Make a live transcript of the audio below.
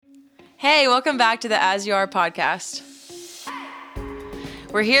Hey, welcome back to the As You Are podcast.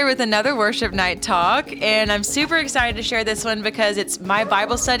 We're here with another worship night talk, and I'm super excited to share this one because it's my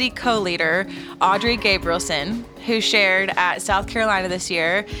Bible study co-leader, Audrey Gabrielsen, who shared at South Carolina this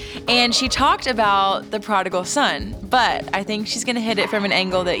year, and she talked about the prodigal son, but I think she's going to hit it from an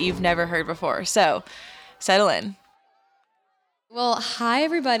angle that you've never heard before, so settle in. Well, hi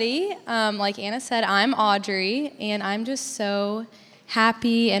everybody. Like Anna said, I'm Audrey, and I'm just so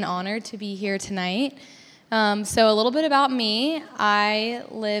happy and honored to be here tonight. So a little bit about me. I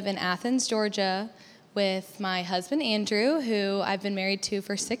live in Athens, Georgia with my husband, Andrew, who I've been married to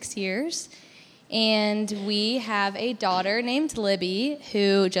for 6 years. And we have a daughter named Libby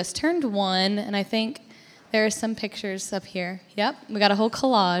who just turned 1. And I think there are some pictures up here. Yep, we got a whole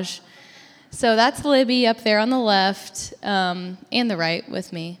collage. So that's Libby up there on the left and the right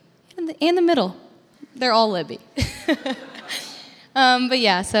with me. And the middle. They're all Libby. But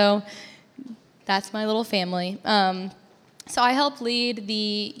yeah, so that's my little family. So I help lead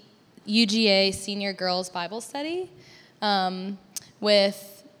the UGA Senior Girls Bible Study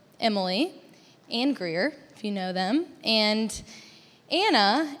with Emily and Greer, if you know them. And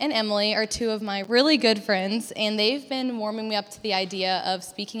Anna and Emily are two of my really good friends, and they've been warming me up to the idea of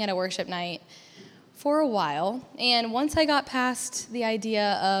speaking at a worship night for a while. And once I got past the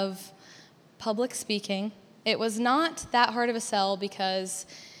idea of public speaking, it was not that hard of a sell because,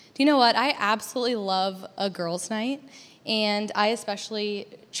 do you know what? I absolutely love a girls' night, and I especially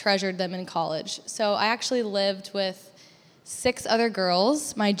treasured them in college. So I actually lived with 6 other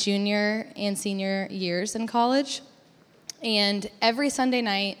girls my junior and senior years in college, and every Sunday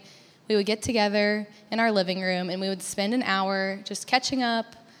night we would get together in our living room, and we would spend an hour just catching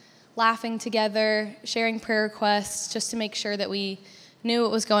up, laughing together, sharing prayer requests, just to make sure that we knew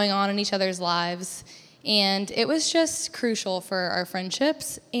what was going on in each other's lives. And it was just crucial for our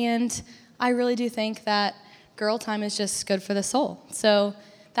friendships, and I really do think that girl time is just good for the soul. So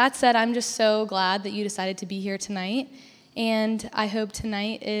that said, I'm just so glad that you decided to be here tonight, and I hope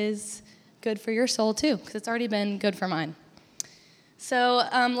tonight is good for your soul too, because it's already been good for mine. So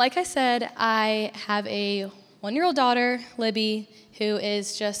like I said, I have a 1-year-old daughter, Libby, who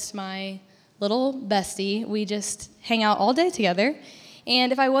is just my little bestie. We just hang out all day together.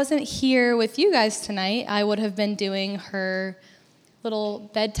 And if I wasn't here with you guys tonight, I would have been doing her little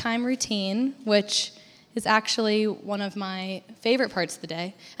bedtime routine, which is actually one of my favorite parts of the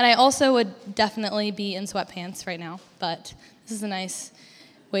day. And I also would definitely be in sweatpants right now, but this is a nice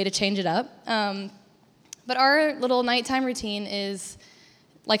way to change it up. But our little nighttime routine is,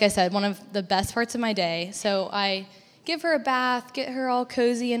 like I said, one of the best parts of my day. So I give her a bath, get her all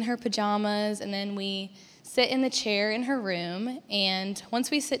cozy in her pajamas, and then we sit in the chair in her room, and once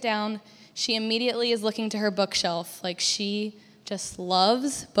we sit down, she immediately is looking to her bookshelf. Like, she just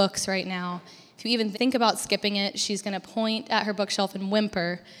loves books right now. If you even think about skipping it, she's going to point at her bookshelf and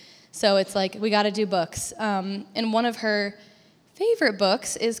whimper. So it's like, we got to do books. And one of her favorite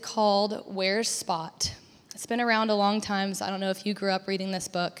books is called Where's Spot? It's been around a long time, so I don't know if you grew up reading this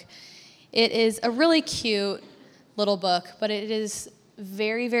book. It is a really cute little book, but it is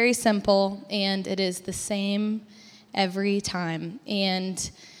very, very simple, and it is the same every time. And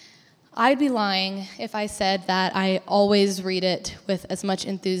I'd be lying if I said that I always read it with as much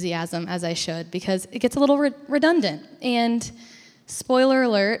enthusiasm as I should, because it gets a little redundant. And spoiler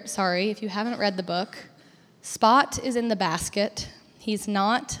alert, sorry if you haven't read the book, Spot is in the basket. He's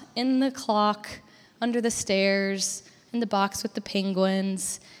not in the clock, under the stairs, in the box with the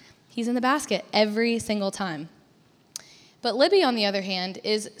penguins. He's in the basket every single time. But Libby, on the other hand,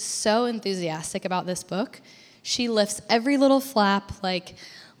 is so enthusiastic about this book. She lifts every little flap, like,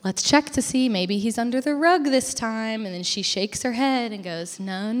 let's check to see, maybe he's under the rug this time. And then she shakes her head and goes,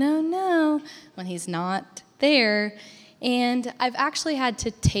 no, no, no, when he's not there. And I've actually had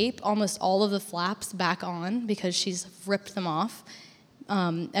to tape almost all of the flaps back on because she's ripped them off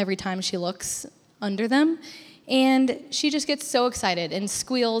every time she looks under them. And she just gets so excited and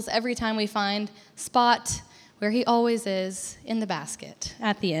squeals every time we find Spot where he always is, in the basket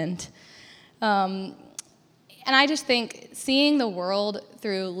at the end. And I just think seeing the world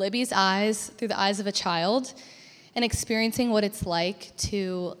through Libby's eyes, through the eyes of a child, and experiencing what it's like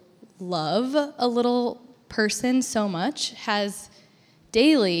to love a little person so much has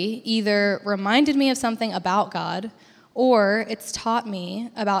daily either reminded me of something about God, or it's taught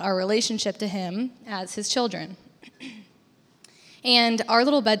me about our relationship to him as his children. And our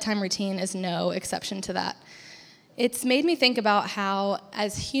little bedtime routine is no exception to that. It's made me think about how,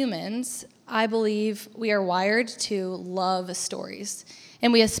 as humans, I believe we are wired to love stories.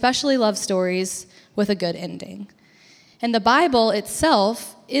 And we especially love stories with a good ending. And the Bible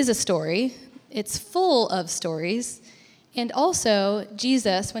itself is a story. It's full of stories. And also,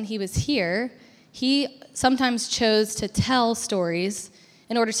 Jesus, when he was here, he sometimes chose to tell stories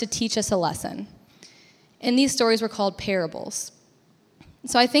in order to teach us a lesson. And these stories were called parables.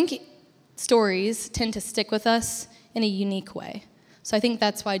 So I think stories tend to stick with us in a unique way. So I think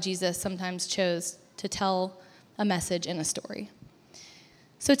that's why Jesus sometimes chose to tell a message in a story.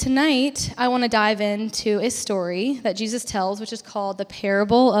 So tonight, I want to dive into a story that Jesus tells, which is called the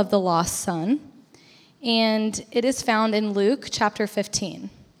parable of the lost son. And it is found in Luke chapter 15.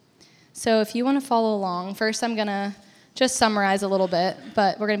 So if you want to follow along, first I'm going to just summarize a little bit,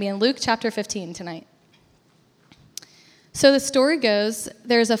 but we're going to be in Luke chapter 15 tonight. So the story goes,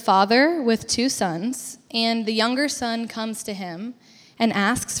 there's a father with 2 sons, and the younger son comes to him and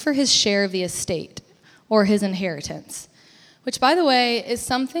asks for his share of the estate, or his inheritance, which, by the way, is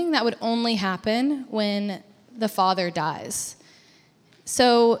something that would only happen when the father dies.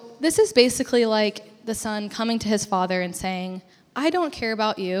 So this is basically like the son coming to his father and saying, I don't care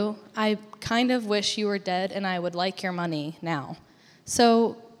about you. I kind of wish you were dead, and I would like your money now.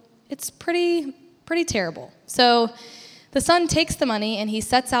 So it's pretty terrible. So the son takes the money, and he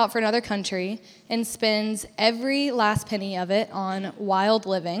sets out for another country and spends every last penny of it on wild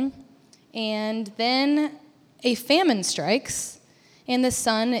living. And then a famine strikes, and the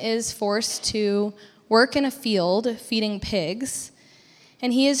son is forced to work in a field feeding pigs.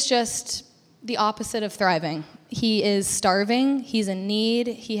 And he is just the opposite of thriving. He is starving, he's in need,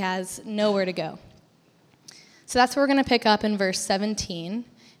 he has nowhere to go. So that's where we're going to pick up in verse 17,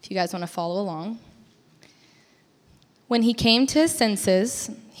 if you guys want to follow along. When he came to his senses,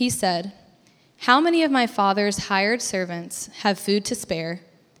 he said, how many of my father's hired servants have food to spare,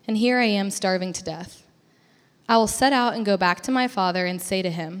 and here I am starving to death? I will set out and go back to my father and say to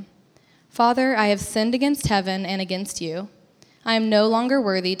him, Father, I have sinned against heaven and against you. I am no longer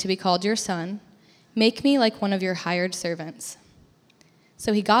worthy to be called your son. Make me like one of your hired servants.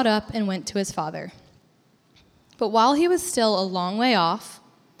 So he got up and went to his father. But while he was still a long way off,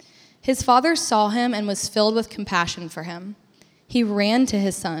 his father saw him and was filled with compassion for him. He ran to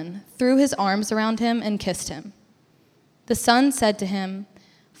his son, threw his arms around him, and kissed him. The son said to him,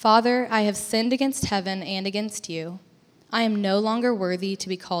 Father, I have sinned against heaven and against you. I am no longer worthy to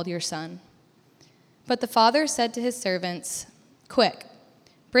be called your son. But the father said to his servants, Quick,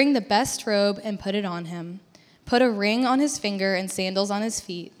 bring the best robe and put it on him. Put a ring on his finger and sandals on his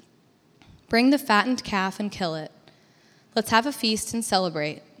feet. Bring the fattened calf and kill it. Let's have a feast and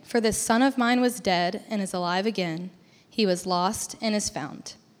celebrate. For this son of mine was dead and is alive again. He was lost and is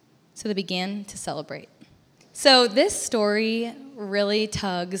found. So they began to celebrate. So this story really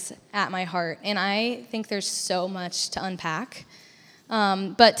tugs at my heart, and I think there's so much to unpack.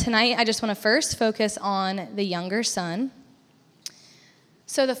 But tonight I just want to first focus on the younger son.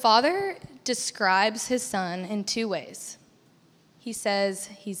 So the father describes his son in 2 ways. He says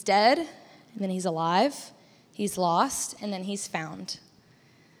he's dead, and then he's alive, he's lost, and then he's found.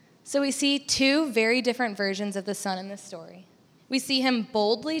 So we see 2 very different versions of the son in this story. We see him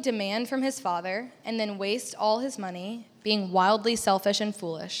boldly demand from his father and then waste all his money, being wildly selfish and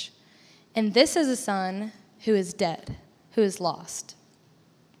foolish. And this is a son who is dead, who is lost.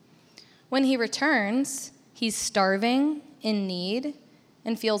 When he returns, he's starving, in need,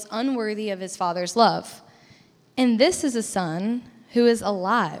 and feels unworthy of his father's love. And this is a son who is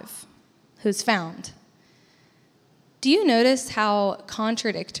alive, who's found. Do you notice how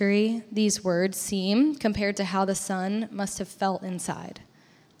contradictory these words seem compared to how the son must have felt inside?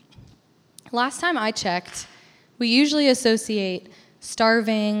 Last time I checked, we usually associate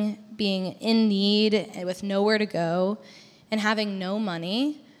starving, being in need with nowhere to go, and having no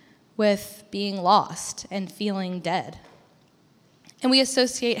money with being lost and feeling dead. And we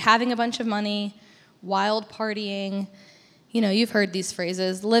associate having a bunch of money, wild partying, you've heard these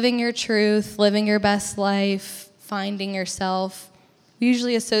phrases, living your truth, living your best life, finding yourself. We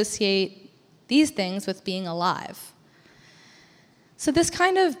usually associate these things with being alive. So this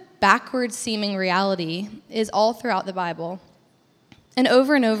kind of backward-seeming reality is all throughout the Bible, and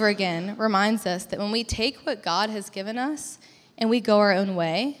over again reminds us that when we take what God has given us and we go our own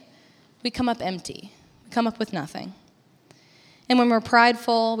way, we come up empty. We come up with nothing. And when we're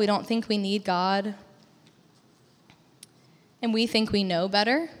prideful, we don't think we need God, and we think we know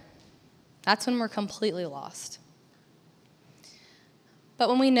better, that's when we're completely lost. But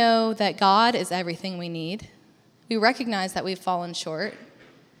when we know that God is everything we need, we recognize that we've fallen short,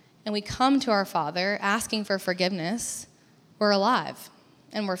 and we come to our Father asking for forgiveness, we're alive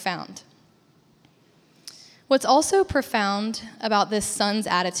and we're found. What's also profound about this son's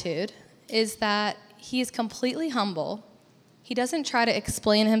attitude is that he is completely humble. He doesn't try to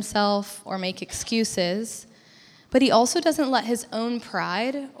explain himself or make excuses, but he also doesn't let his own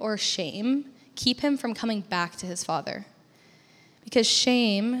pride or shame keep him from coming back to his Father. Because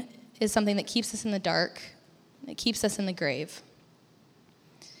shame is something that keeps us in the dark. It keeps us in the grave.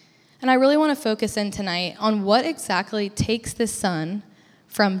 And I really want to focus in tonight on what exactly takes this son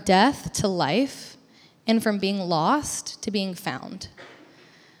from death to life and from being lost to being found.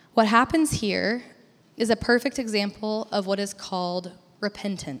 What happens here is a perfect example of what is called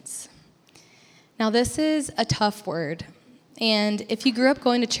repentance. Now, this is a tough word, and if you grew up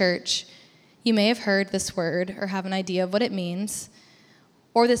going to church, you may have heard this word or have an idea of what it means,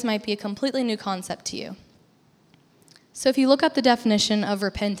 or this might be a completely new concept to you. So if you look up the definition of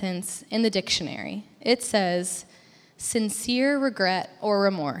repentance in the dictionary, it says sincere regret or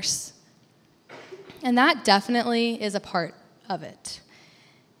remorse. And that definitely is a part of it.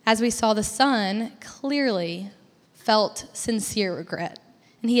 As we saw, the son clearly felt sincere regret.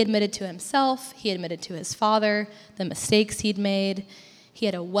 And he admitted to himself, he admitted to his father, the mistakes he'd made. He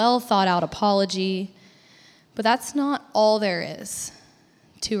had a well-thought-out apology. But that's not all there is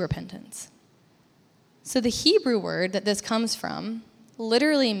to repentance. So the Hebrew word that this comes from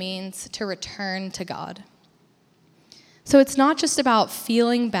literally means to return to God. So it's not just about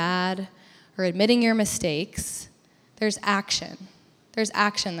feeling bad or admitting your mistakes. There's action. There's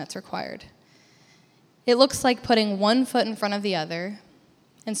action that's required. It looks like putting one foot in front of the other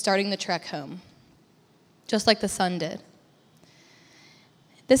and starting the trek home, just like the son did.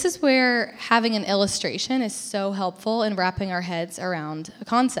 This is where having an illustration is so helpful in wrapping our heads around a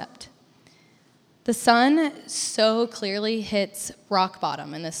concept. The son so clearly hits rock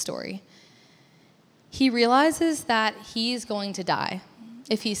bottom in this story. He realizes that he's going to die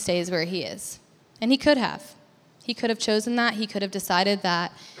if he stays where he is. And he could have. He could have chosen that. He could have decided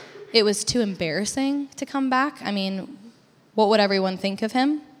that it was too embarrassing to come back. I mean, what would everyone think of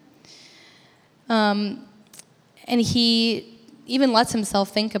him? And he even lets himself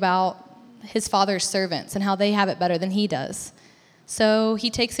think about his father's servants and how they have it better than he does. So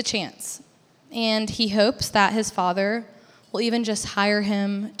he takes a chance. And he hopes that his father will even just hire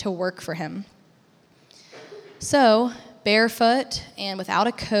him to work for him. So, barefoot and without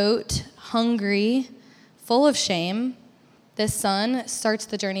a coat, hungry, full of shame, this son starts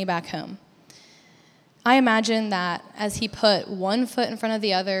the journey back home. I imagine that as he put one foot in front of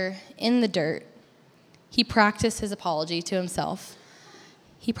the other in the dirt, he practiced his apology to himself.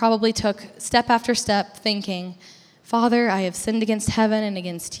 He probably took step after step thinking, Father, I have sinned against heaven and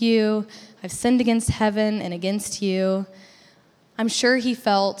against you. I've sinned against heaven and against you. I'm sure he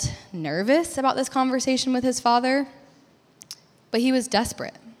felt nervous about this conversation with his father, but he was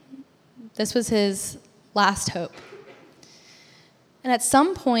desperate. This was his last hope. And at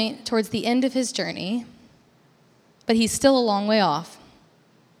some point towards the end of his journey, but he's still a long way off,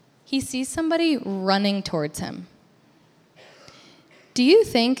 he sees somebody running towards him. Do you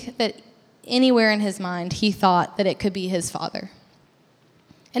think that anywhere in his mind he thought that it could be his father?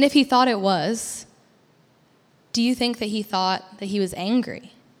 And if he thought it was, do you think that he thought that he was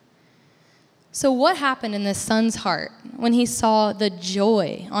angry? So what happened in this son's heart when he saw the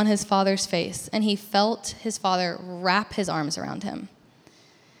joy on his father's face and he felt his father wrap his arms around him?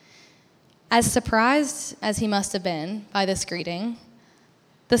 As surprised as he must have been by this greeting,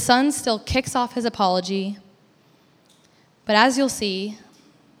 the son still kicks off his apology, but as you'll see,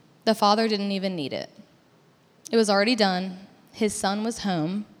 the father didn't even need it. It was already done. His son was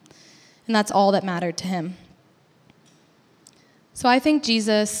home, and that's all that mattered to him. So I think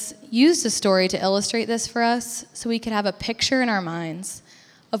Jesus used a story to illustrate this for us so we could have a picture in our minds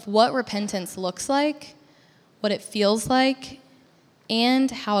of what repentance looks like, what it feels like,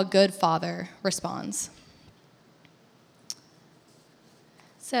 and how a good father responds.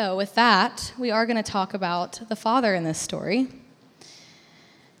 So with that, we are going to talk about the father in this story.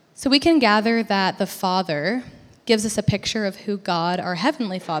 So we can gather that the father gives us a picture of who God, our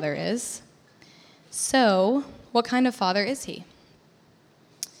heavenly Father, is. So what kind of father is he?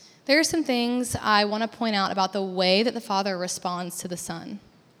 There are some things I want to point out about the way that the father responds to the son.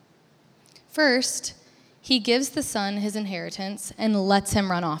 First, he gives the son his inheritance and lets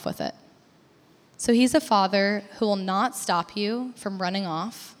him run off with it. So he's a father who will not stop you from running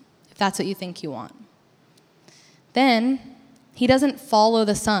off if that's what you think you want. Then, he doesn't follow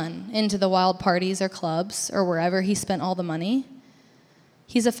the son into the wild parties or clubs or wherever he spent all the money.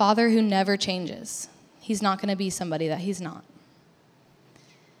 He's a father who never changes. He's not going to be somebody that he's not.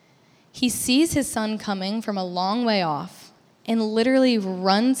 He sees his son coming from a long way off and literally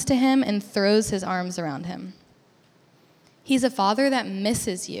runs to him and throws his arms around him. He's a father that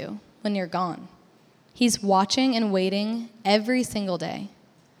misses you when you're gone, He's watching and waiting every single day,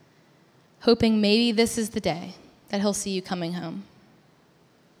 hoping maybe this is the day that he'll see you coming home.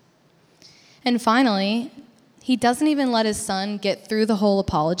 And finally, he doesn't even let his son get through the whole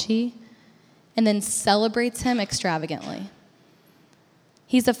apology and then celebrates him extravagantly.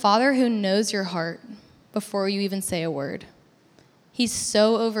 He's a father who knows your heart before you even say a word. He's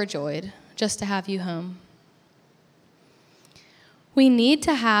so overjoyed just to have you home. We need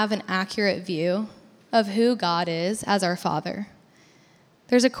to have an accurate view of who God is as our Father.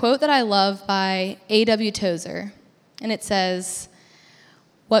 There's a quote that I love by A.W. Tozer, and it says,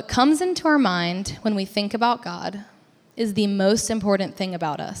 "What comes into our mind when we think about God is the most important thing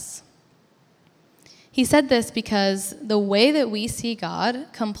about us." He said this because the way that we see God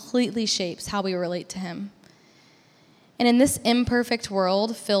completely shapes how we relate to him. And in this imperfect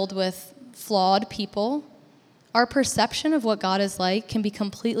world filled with flawed people, our perception of what God is like can be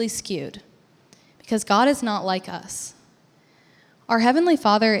completely skewed because God is not like us. Our Heavenly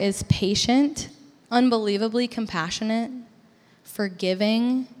Father is patient, unbelievably compassionate,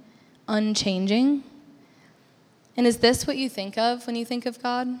 forgiving, unchanging. And is this what you think of when you think of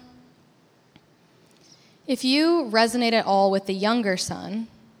God? If you resonate at all with the younger son,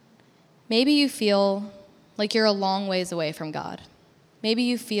 maybe you feel like you're a long ways away from God. Maybe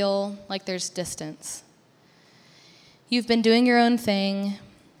you feel like there's distance. You've been doing your own thing.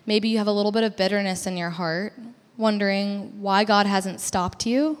 Maybe you have a little bit of bitterness in your heart, wondering why God hasn't stopped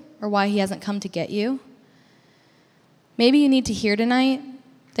you or why he hasn't come to get you. Maybe you need to hear tonight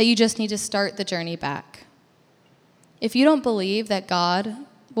that you just need to start the journey back. If you don't believe that God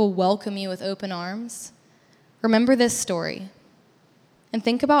will welcome you with open arms, remember this story and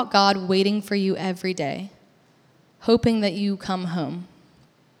think about God waiting for you every day, hoping that you come home.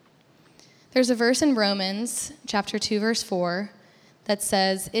 There's a verse in Romans chapter 2, verse 4 that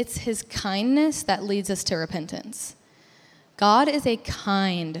says, it's his kindness that leads us to repentance. God is a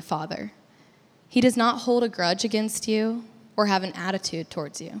kind Father. He does not hold a grudge against you or have an attitude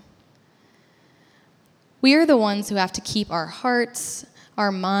towards you. We are the ones who have to keep our hearts,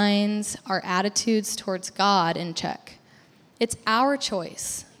 our minds, our attitudes towards God in check. It's our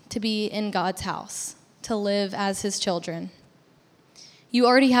choice to be in God's house, to live as his children. You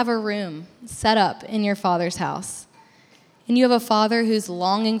already have a room set up in your Father's house, and you have a Father who's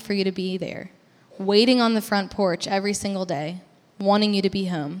longing for you to be there, waiting on the front porch every single day, wanting you to be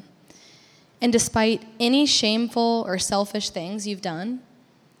home. And despite any shameful or selfish things you've done,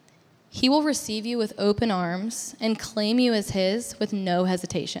 he will receive you with open arms and claim you as his with no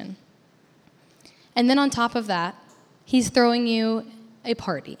hesitation. And then on top of that, he's throwing you a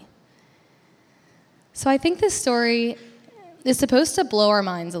party. So I think this story is supposed to blow our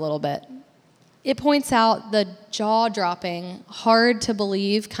minds a little bit. It points out the jaw-dropping,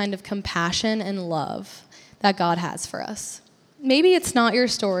 hard-to-believe kind of compassion and love that God has for us. Maybe it's not your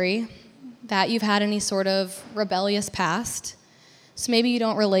story that you've had any sort of rebellious past, so maybe you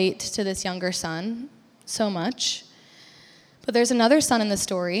don't relate to this younger son so much. But there's another son in the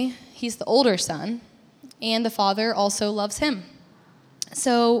story. He's the older son, and the father also loves him.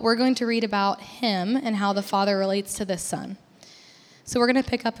 So we're going to read about him and how the father relates to this son. So we're going to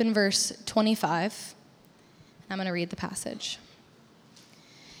pick up in verse 25. I'm going to read the passage.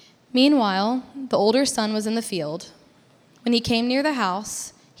 Meanwhile, the older son was in the field. When he came near the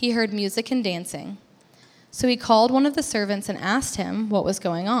house, he heard music and dancing. So he called one of the servants and asked him what was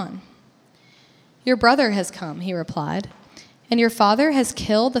going on. "Your brother has come," he replied, "and your father has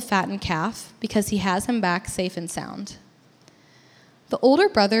killed the fattened calf because he has him back safe and sound." The older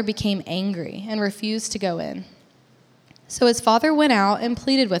brother became angry and refused to go in. So his father went out and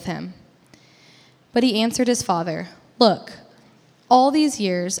pleaded with him. But he answered his father, "Look, all these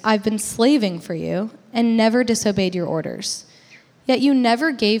years I've been slaving for you and never disobeyed your orders. Yet you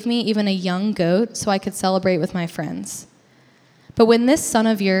never gave me even a young goat so I could celebrate with my friends. But when this son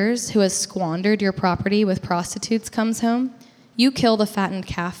of yours, who has squandered your property with prostitutes, comes home, you kill the fattened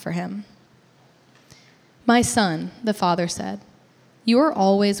calf for him." "My son," the father said, "you are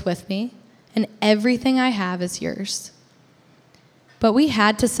always with me, and everything I have is yours. But we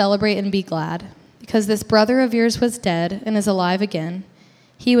had to celebrate and be glad, because this brother of yours was dead and is alive again.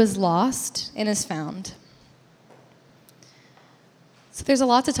 He was lost and is found." So there's a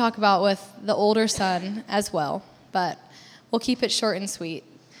lot to talk about with the older son as well, but we'll keep it short and sweet.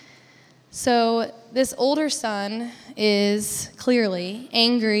 So this older son is clearly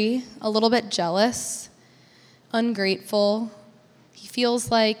angry, a little bit jealous, ungrateful. He feels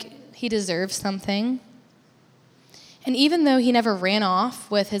like he deserves something. And even though he never ran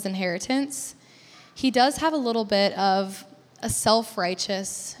off with his inheritance, he does have a little bit of a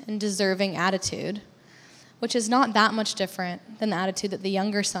self-righteous and deserving attitude which is not that much different than the attitude that the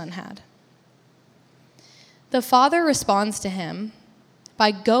younger son had. The father responds to him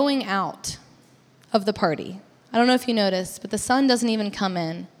by going out of the party. I don't know if you noticed, but the son doesn't even come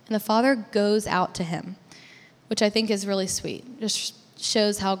in, and the father goes out to him, which I think is really sweet. Just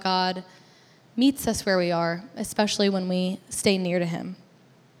shows how God meets us where we are, especially when we stay near to him.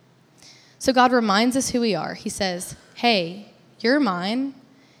 So God reminds us who we are. He says, hey, you're mine,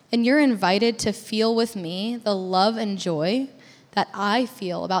 and you're invited to feel with me the love and joy that I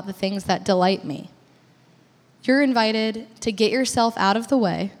feel about the things that delight me. You're invited to get yourself out of the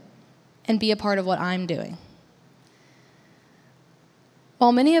way and be a part of what I'm doing.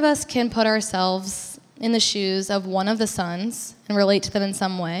 While many of us can put ourselves in the shoes of one of the sons and relate to them in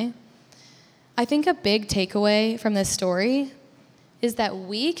some way, I think a big takeaway from this story is that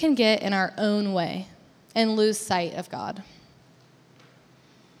we can get in our own way and lose sight of God.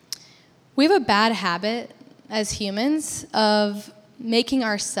 We have a bad habit as humans of making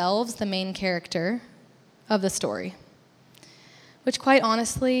ourselves the main character of the story, which quite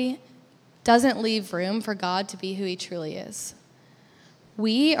honestly doesn't leave room for God to be who he truly is.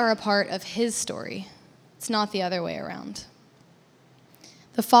 We are a part of his story. It's not the other way around.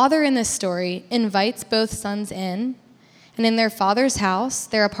 The father in this story invites both sons in, and in their father's house,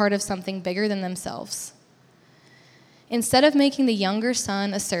 they're a part of something bigger than themselves. Instead of making the younger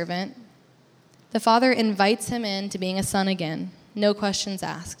son a servant, the father invites him into being a son again, no questions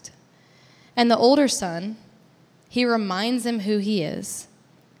asked. And the older son, he reminds him who he is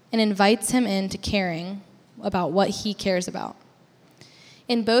and invites him into caring about what he cares about.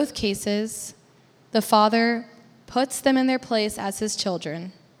 In both cases, the father puts them in their place as his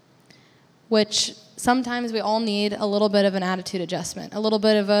children, which sometimes we all need a little bit of an attitude adjustment, a little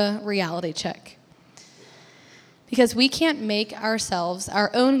bit of a reality check. Because we can't make ourselves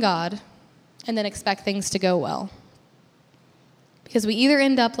our own God and then expect things to go well. Because we either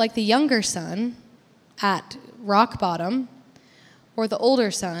end up like the younger son at rock bottom or the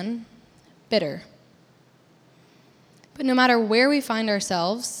older son bitter. But no matter where we find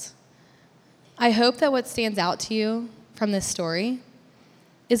ourselves, I hope that what stands out to you from this story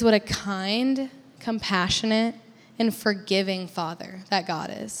is what a kind, compassionate, and forgiving father that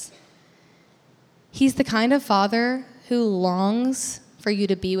God is. He's the kind of father who longs for you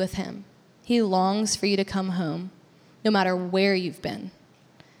to be with him. He longs for you to come home, no matter where you've been.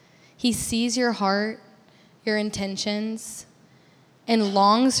 He sees your heart, your intentions, and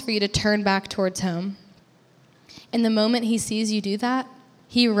longs for you to turn back towards home. And the moment he sees you do that,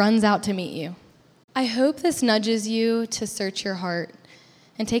 he runs out to meet you. I hope this nudges you to search your heart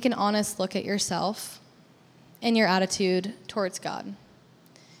and take an honest look at yourself and your attitude towards God.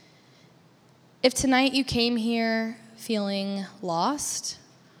 If tonight you came here feeling lost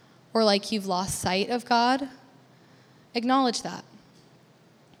or like you've lost sight of God, acknowledge that.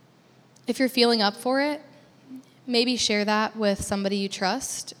 If you're feeling up for it, maybe share that with somebody you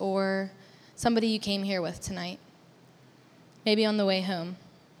trust or somebody you came here with tonight, maybe on the way home.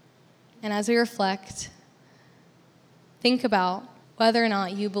 And as we reflect, think about whether or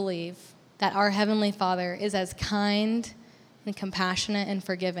not you believe that our Heavenly Father is as kind and compassionate and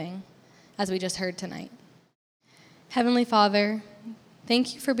forgiving as we just heard tonight. Heavenly Father,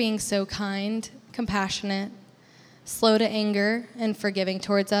 thank you for being so kind, compassionate, slow to anger, and forgiving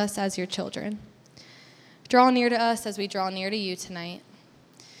towards us as your children. Draw near to us as we draw near to you tonight.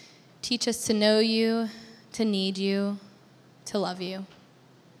 Teach us to know you, to need you, to love you,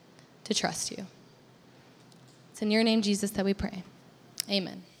 to trust you. It's in your name, Jesus, that we pray.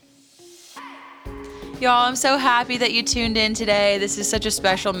 Amen. Y'all, I'm so happy that you tuned in today. This is such a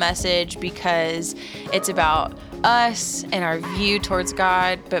special message because it's about us and our view towards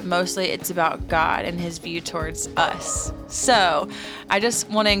God, but mostly it's about God and his view towards us. So I just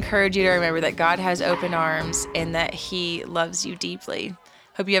want to encourage you to remember that God has open arms and that he loves you deeply.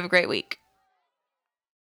 Hope you have a great week.